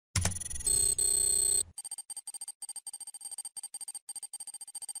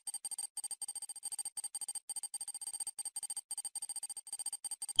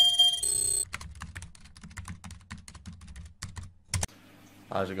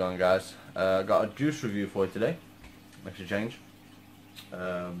How's it going, guys? Got a juice review for you today. Makes a change.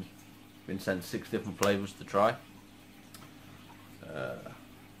 Been sent 6 different flavours to try.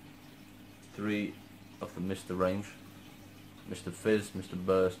 3 of the Mr. range. Mr. Fizz, Mr.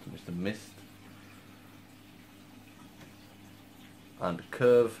 Burst, Mr. Mist. And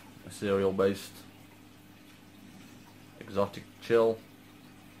Curve, a cereal based exotic chill,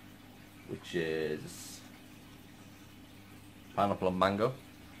 which is pineapple and mango,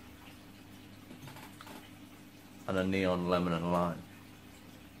 and a neon lemon and lime.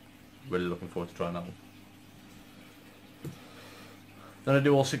 Really looking forward to trying that one. Then I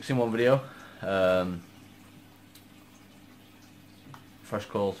do all 6 in one video. Fresh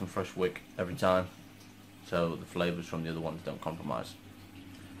calls and fresh wick every time, so the flavours from the other ones don't compromise.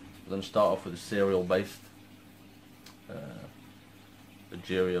 We're going to start off with a cereal based the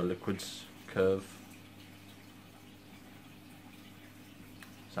Cheerio Liquids Curve.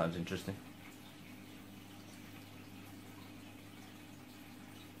 Sounds interesting.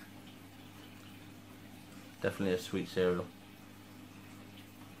 Definitely a sweet cereal.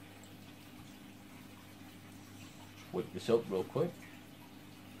 Just whip this up real quick.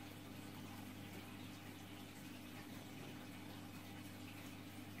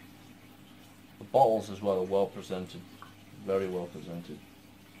 The bottles as well are well presented, very well presented.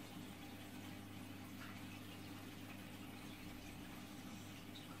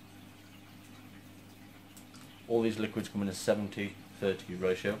 All these liquids come in a 70-30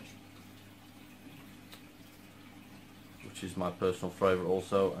 ratio, which is my personal favourite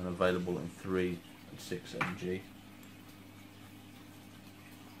also, and available in 3 and 6 mg.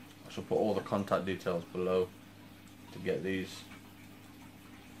 I shall put all the contact details below to get these.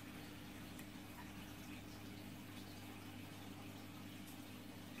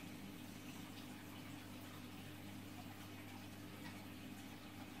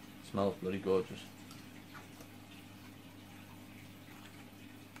 Smells bloody gorgeous.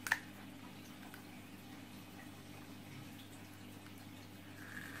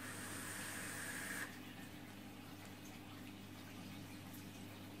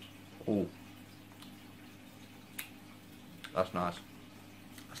 Oh, that's nice.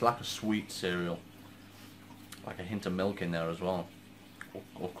 It's like a sweet cereal, like a hint of milk in there as well,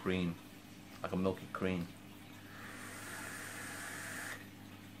 or cream, like a milky cream.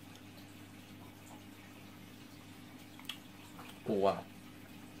 Oh wow.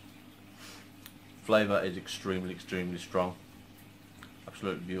 Flavour is extremely strong.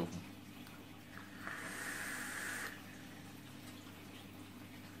 Absolutely beautiful.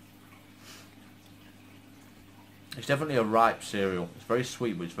 It's definitely a ripe cereal. It's very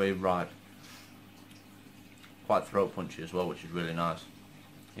sweet, but it's very ripe. Quite throat punchy as well, which is really nice.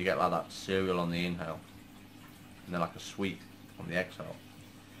 You get like that cereal on the inhale, and then like a sweet on the exhale.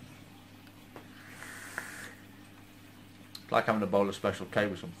 It's like having a bowl of Special K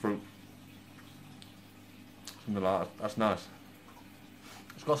with some fruit. Something like that. That's nice.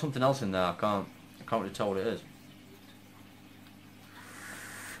 It's got something else in there. I can't really tell what it is.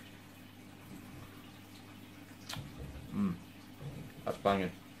 That's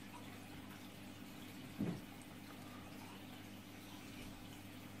banging.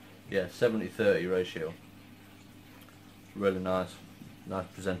 Yeah, 70-30 ratio. Really nice. Nice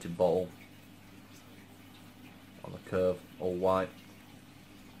presented bottle. On the curve, all white.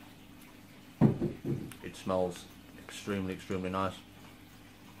 It smells extremely nice.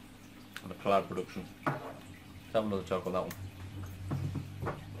 And the cloud production. Let's have another talk on that one.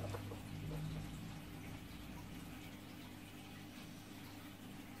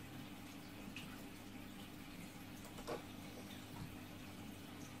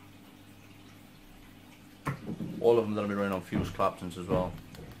 All of them that I've been running on Fuse Claptons as well.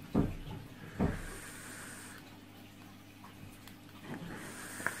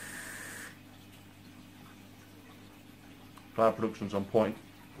 Cloud production's on point.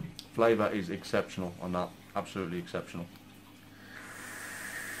 Flavour is exceptional on that. Absolutely exceptional.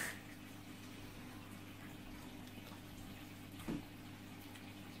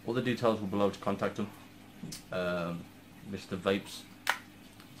 All the details will be below to contact them. Mr. Vapes,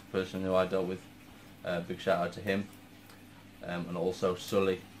 the person who I dealt with. Big shout out to him, and also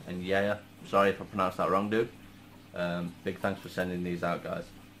Sully and Yaya. Sorry if I pronounced that wrong, dude. Big thanks for sending these out, guys.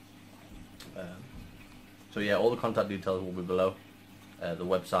 So yeah, all the contact details will be below. The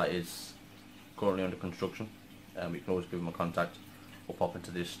website is currently under construction. You can always give them a contact or pop into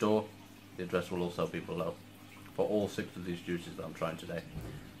this store. The address will also be below for all 6 of these juices that I'm trying today,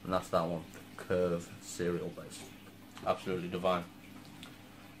 and that's that one, Curve cereal base. Absolutely divine.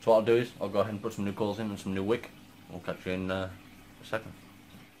 So what I'll do is I'll go ahead and put some new calls in and some new wick. I'll catch you in a second.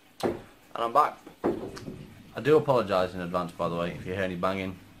 And I'm back. I do apologise in advance, by the way, if you hear any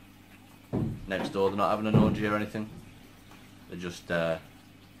banging next door. They're not having an orgy or anything. They're just having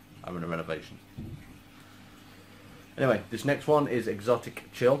a renovation. Anyway, this next one is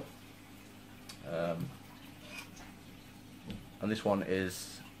Exotic Chill. And this one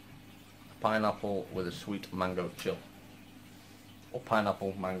is pineapple with a sweet mango chill. Or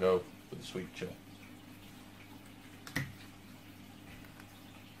pineapple mango with a sweet chill.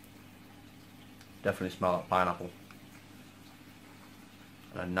 Definitely smell like pineapple.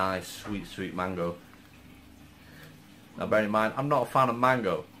 And a nice sweet mango. Now bear in mind, I'm not a fan of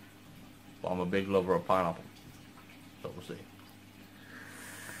mango, but I'm a big lover of pineapple. So we'll see.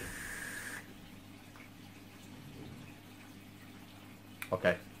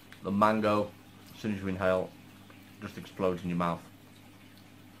 Okay, the mango, as soon as you inhale, just explodes in your mouth.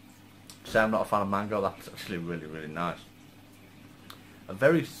 Say I'm not a fan of mango, that's actually really nice. A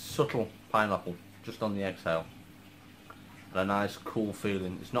very subtle pineapple, just on the exhale. And a nice cool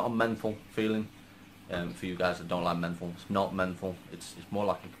feeling. It's not a menthol feeling. For you guys that don't like menthol, it's not menthol. It's more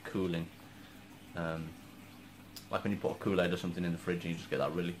like a cooling. Like when you put a Kool-Aid or something in the fridge and you just get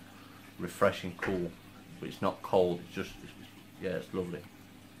that really refreshing cool. But it's not cold. It's just, yeah, it's lovely.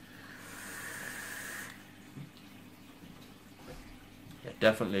 Yeah,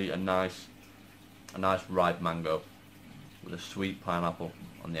 definitely a nice ripe mango with a sweet pineapple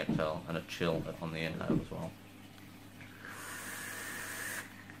on the exhale and a chill on the inhale as well.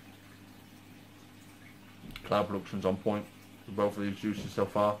 Cloud production's on point for both of these juices so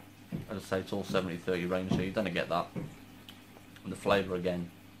far. As I say, it's all 70-30 range, so you're going to get that. And the flavour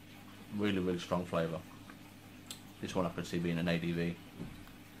again, really strong flavour. This one I could see being an ADV.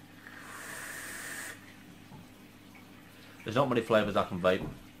 There's not many flavours I can vape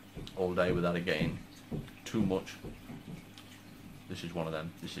all day without it getting too much. This is one of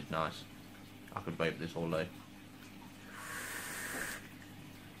them. This is nice. I could vape this all day.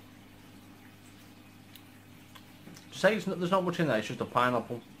 Say there's not much in there. It's just a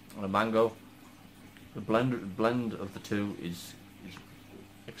pineapple and a mango. The blend of the two is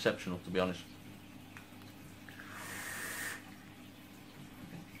exceptional, to be honest.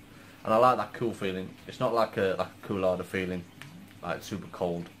 And I like that cool feeling. It's not like a cooler feeling, like it's super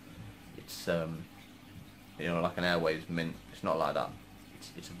cold. It's you know, like an Airways mint. It's not like that.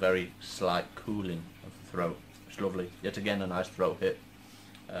 It's a very slight cooling of the throat. It's lovely. Yet again, a nice throat hit.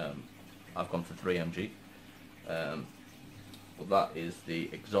 I've gone for 3 mg. But that is the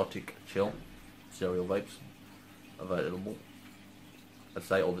Exotic Chill cereal vapes available. I'd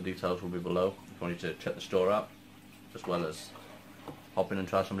say all the details will be below if you wanted to check the store out, as well as hop in and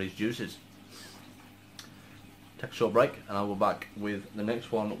try some of these juices. Take a short break and I'll be back with the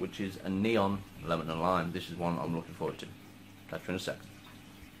next one, which is a neon lemon and lime. This is one I'm looking forward to. Catch you in a sec.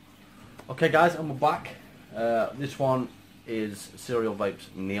 Okay guys, and we're back. This one is Cereal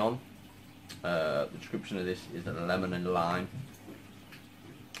Vapes Neon. The description of this is a lemon and lime.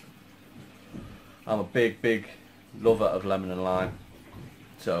 I'm a big lover of lemon and lime,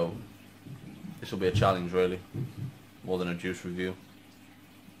 so this will be a challenge really, more than a juice review.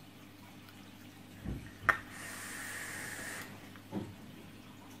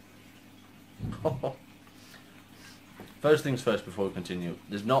 First things first before we continue,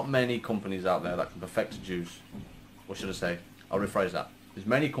 there's not many companies out there that can perfect a juice, or should I say, I'll rephrase that. There's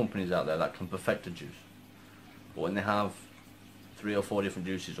many companies out there that can perfect a juice, but when they have 3 or 4 different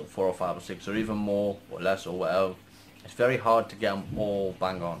juices, or 4 or 5 or 6, or even more or less or whatever, it's very hard to get them all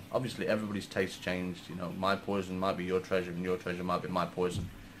bang on. Obviously everybody's taste changed, you know, my poison might be your treasure and your treasure might be my poison.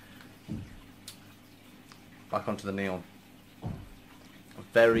 Back onto the neon. A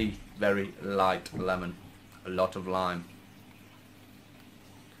very light lemon, a lot of lime.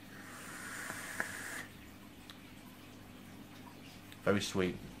 Very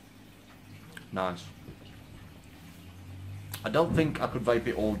sweet. Nice. I don't think I could vape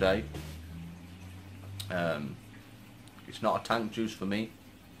it all day. It's not a tank juice for me,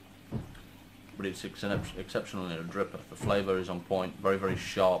 but it's exceptional in a dripper. The flavour is on point, very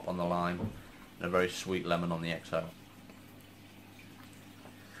sharp on the lime, and a very sweet lemon on the exhale.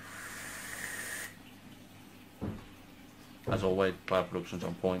 As always, cloud production's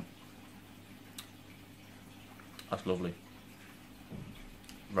on point. That's lovely.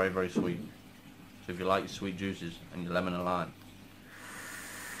 Very sweet. So if you like your sweet juices and your lemon and lime,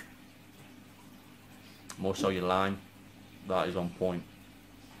 more so your lime, that is on point.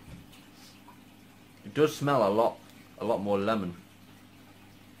 It does smell a lot more lemon.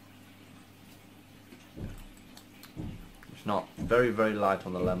 It's not very light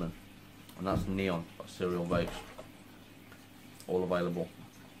on the lemon, and that's Neon by Cereal Vapes. All available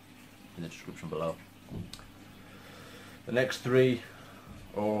in the description below. The next three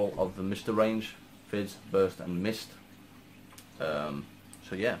are all of the Mr. range, Fizz, Burst and Mist.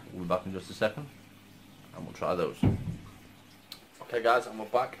 So yeah, we'll be back in just a second and we'll try those. Okay guys, and we're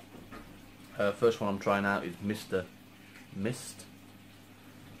back. First one I'm trying out is Mr. Mist.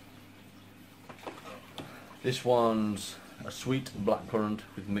 This one's a sweet blackcurrant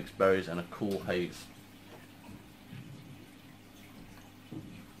with mixed berries and a cool haze.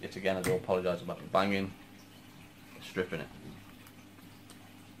 Yet again, I do apologise about the banging, stripping it.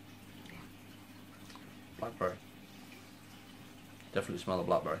 Blackberry. Definitely smell the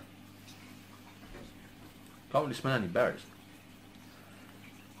blackberry. Can't really smell any berries.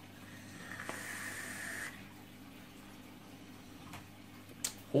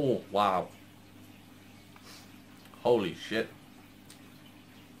 Oh wow. Holy shit.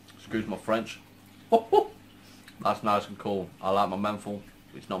 Excuse my French. That's nice and cool. I like my menthol.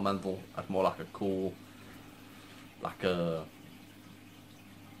 It's not menthol, that's more like a cool, like a,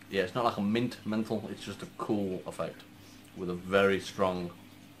 yeah, it's not like a mint menthol, it's just a cool effect with a very strong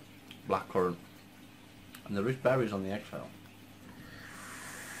blackcurrant. And there is berries on the exhale.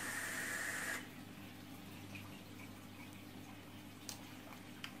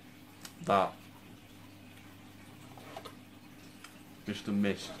 That Mr.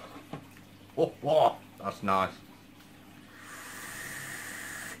 Mist. Oh, wow, that's nice.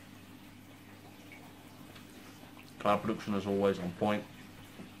 Cloud production as always on point.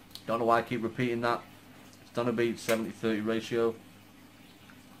 Don't know why I keep repeating that. It's done a beat 70-30 ratio.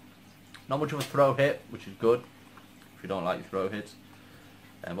 Not much of a throw hit, which is good if you don't like your throw hits.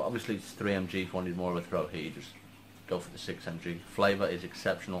 But obviously it's 3mg. If you wanted more of a throw hit, you just go for the 6mg. Flavour is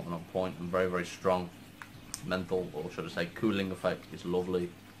exceptional and on point and very, very strong. Menthol, or should I say cooling effect, is lovely.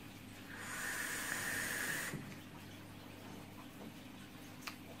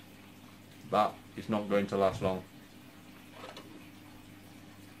 That is not going to last long.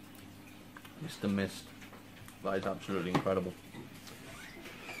 Mr. Mist. That is absolutely incredible.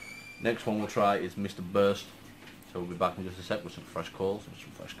 Next one we'll try is Mr. Burst. So we'll be back in just a sec with some fresh calls and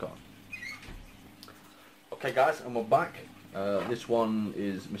some fresh cards. Okay guys, and we're back. This one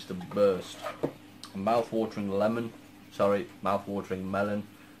is Mr. Burst. A mouth-watering mouth-watering melon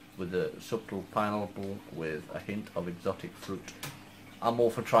with a subtle pineapple with a hint of exotic fruit. I'm all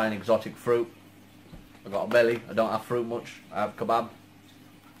for trying exotic fruit. I've got a belly, I don't have fruit much, I have kebab.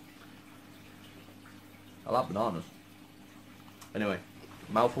 I like bananas. Anyway,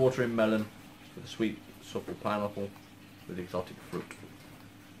 mouth-watering melon with a sweet, supple pineapple with exotic fruit.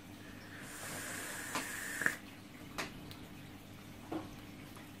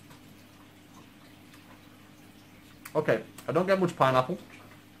 Okay, I don't get much pineapple.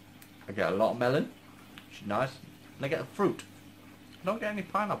 I get a lot of melon, which is nice, and I get a fruit. I don't get any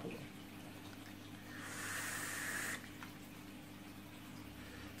pineapple.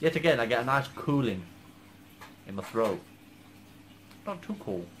 Yet again, I get a nice cooling in my throat. Not too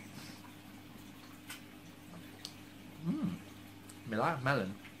cool. I like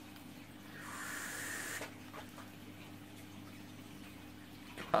melon.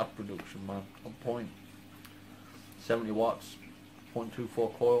 Cloud production, man, on point. 70 watts,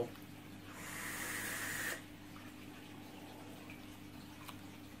 0.24 coil.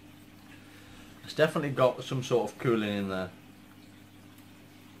 It's definitely got some sort of cooling in there.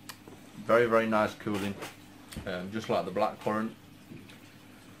 Very, very nice cooling, just like the blackcurrant.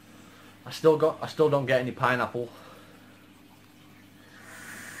 I still don't get any pineapple.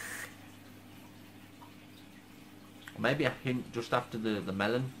 Maybe a hint just after the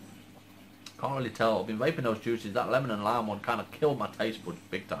melon. Can't really tell. I've been vaping those juices. That lemon and lime one kind of killed my taste buds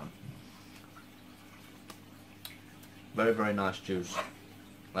big time. Very, very nice juice.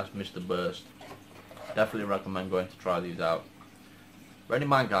 That's Mr. Burst. Definitely recommend going to try these out. Bear in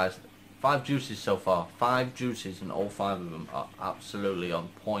mind guys, 5 juices so far. 5 juices and all 5 of them are absolutely on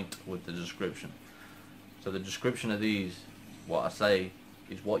point with the description. So the description of these, what I say,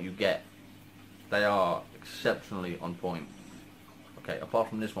 is what you get. They are exceptionally on point. Okay, apart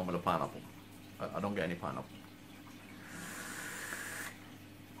from this one with a pineapple. I don't get any pineapple.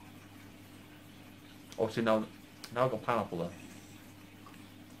 Oh, see now I've got pineapple there.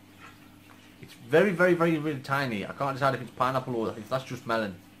 It's very, very, very, really tiny. I can't decide if it's pineapple or if that's just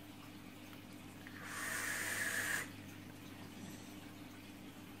melon.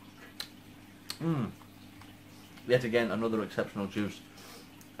 Yet again, another exceptional juice.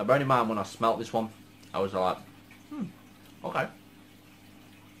 Now, bearing in mind when I smelt this one, I was like, okay.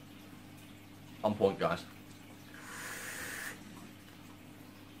 On point, guys.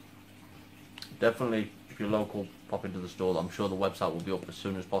 Definitely, if you're local, pop into the store. I'm sure the website will be up as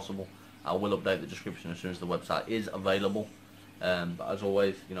soon as possible. I will update the description as soon as the website is available. But as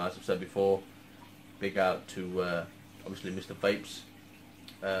always, you know, as I've said before, big out to obviously Mr. Vapes,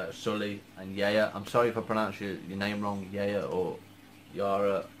 Sully and Yaya. I'm sorry if I pronounce your name wrong, Yaya or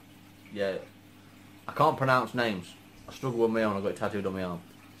Yara. Yeah, I can't pronounce names. I struggle with my own. I've got it tattooed on my arm.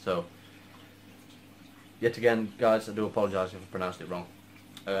 So, yet again, guys, I do apologise if I pronounced it wrong.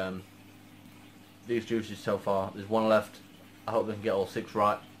 These juices so far, there's one left. I hope they can get all 6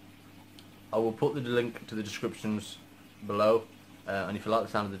 right. I will put the link to the descriptions below, and if you like the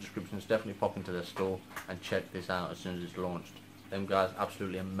sound of the descriptions, definitely pop into their store and check this out as soon as it's launched. Them guys,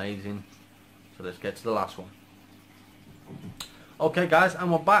 absolutely amazing. So let's get to the last one. Okay guys,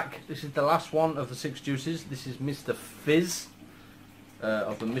 and we're back. This is the last one of the 6 juices. This is Mr. Fizz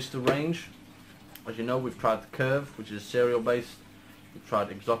of the Mr. range. As you know, we've tried the Curve, which is cereal based. We've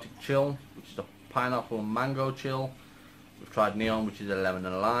tried Exotic Chill, which is a pineapple and mango chill. We've tried Neon, which is a lemon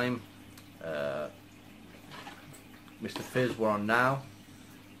and lime. Mr. Fizz we're on now.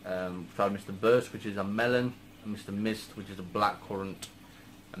 We've tried Mr. Burst, which is a melon, and Mr. Mist, which is a blackcurrant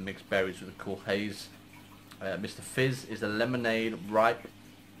and mixed berries with a cool haze. Mr. Fizz is a lemonade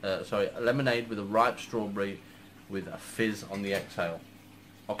a lemonade with a ripe strawberry with a fizz on the exhale.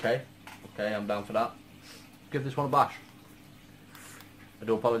 Okay, I'm down for that. Give this one a bash. I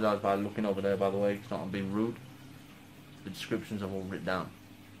do apologise by looking over there, by the way. It's not I'm being rude. The descriptions I've all written down.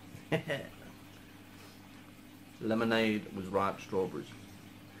 Lemonade with ripe strawberries.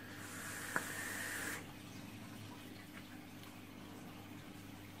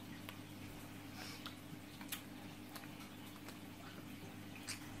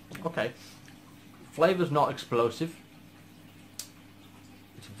 Okay, flavour's not explosive.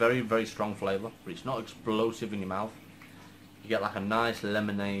 It's a very, very strong flavour, but it's not explosive in your mouth. You get like a nice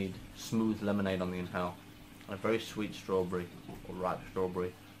lemonade, smooth lemonade on the inhale, and a very sweet strawberry or ripe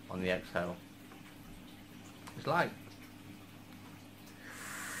strawberry on the exhale. It's like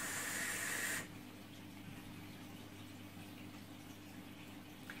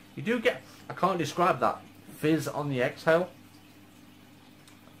you do get, I can't describe that fizz on the exhale.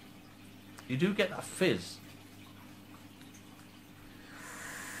 You do get that fizz.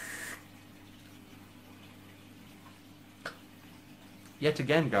 Yet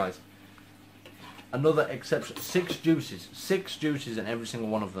again, guys, another exception. 6 juices, and every single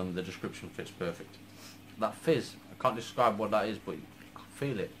one of them, the description fits perfect. That fizz, I can't describe what that is, but you can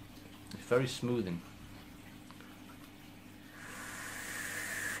feel it. It's very smoothing.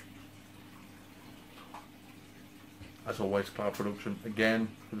 As always, Cloud Production, again,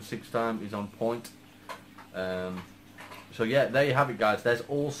 for the 6th time, is on point. So yeah, there you have it, guys. There's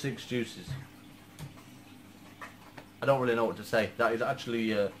all 6 juices. I don't really know what to say. That is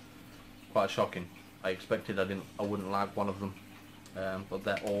actually quite shocking. I expected I wouldn't like one of them, but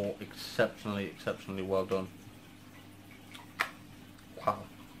they're all exceptionally well done. Wow.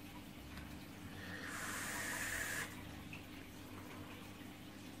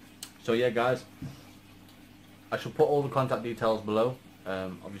 So yeah, guys, I shall put all the contact details below.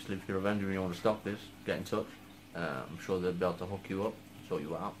 Obviously, if you're a vendor and you want to stock this, get in touch. I'm sure they'll be able to hook you up, sort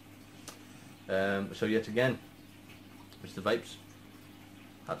you out. So yet again, Mr. Vapes,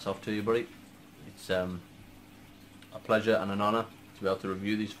 hats off to you, buddy. It's a pleasure and an honour to be able to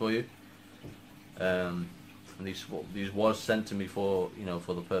review these for you. And these was sent to me for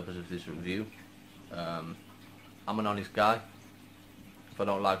the purpose of this review. I'm an honest guy. If I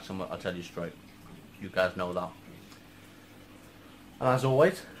don't like something, I'll tell you straight. You guys know that. And as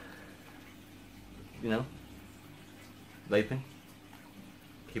always, vaping,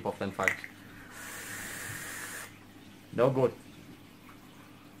 keep off them fags. No good.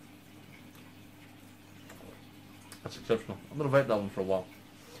 That's exceptional. I'm going to vape that one for a while.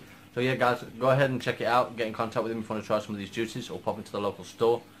 So yeah, guys, go ahead and check it out. Get in contact with me if you want to try some of these juices, or pop into the local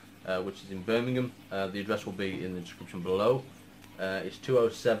store, which is in Birmingham. The address will be in the description below. It's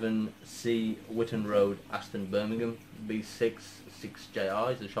 207C Witton Road, Aston Birmingham, B6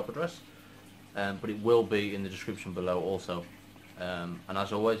 6JI is the shop address. But it will be in the description below also. And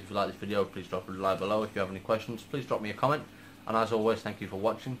as always, if you like this video, please drop a like below. If you have any questions, please drop me a comment. And as always, thank you for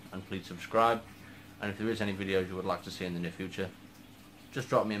watching, and please subscribe. And if there is any videos you would like to see in the near future, just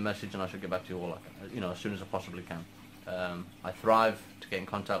drop me a message and I shall get back to you all as soon as I possibly can. I thrive to get in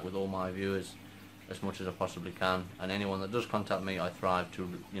contact with all my viewers as much as I possibly can, and anyone that does contact me, I thrive to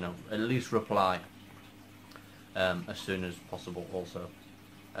at least reply as soon as possible also.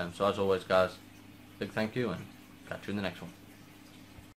 So as always, guys, big thank you, and catch you in the next one.